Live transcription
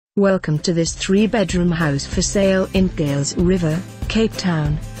Welcome to this 3-bedroom house for sale in Kuils River, Cape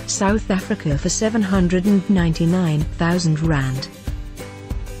Town, South Africa for R799,000.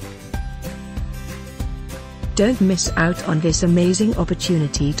 Don't miss out on this amazing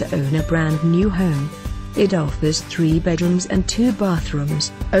opportunity to own a brand new home. It offers 3 bedrooms and 2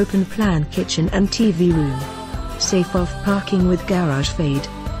 bathrooms, open plan kitchen and TV room. Safe off parking with garage fade.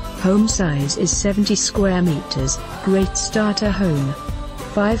 Home size is 70 square meters, great starter home.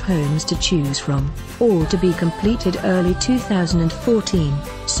 5 homes to choose from, all to be completed early 2014,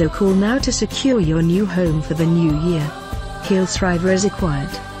 so call now to secure your new home for the new year. Kuils River is a quiet,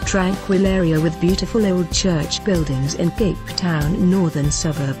 tranquil area with beautiful old church buildings in Cape Town northern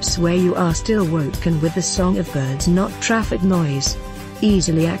suburbs where you are still woken with the song of birds, not traffic noise.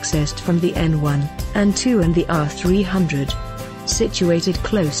 Easily accessed from the N1, N2 and the R300. Situated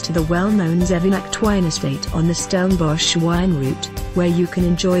close to the well-known ZAR estate on the Stellenbosch wine route, where you can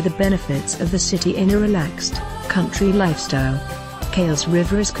enjoy the benefits of the city in a relaxed, country lifestyle. Kuils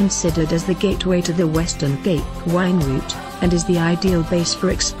River is considered as the gateway to the Western Cape wine route, and is the ideal base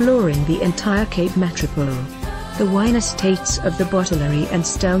for exploring the entire Cape metropole. The wine estates of the Bottlery and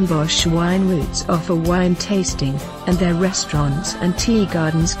Stellenbosch wine routes offer wine tasting, and their restaurants and tea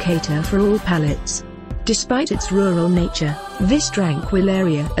gardens cater for all palates. Despite its rural nature, this tranquil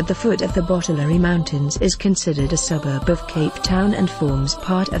area at the foot of the Bottlery Mountains is considered a suburb of Cape Town and forms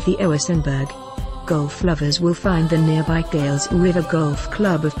part of the Oasenberg. Golf lovers will find the nearby Kuils River Golf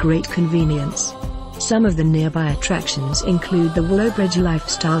Club of great convenience. Some of the nearby attractions include the Willowbridge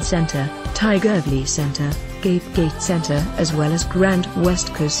Lifestyle Centre, Tigervlei Centre, Cape Gate Centre as well as Grand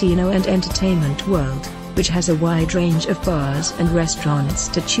West Casino and Entertainment World, which has a wide range of bars and restaurants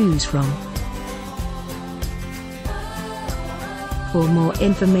to choose from. For more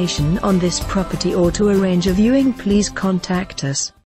information on this property or to arrange a viewing, please contact us.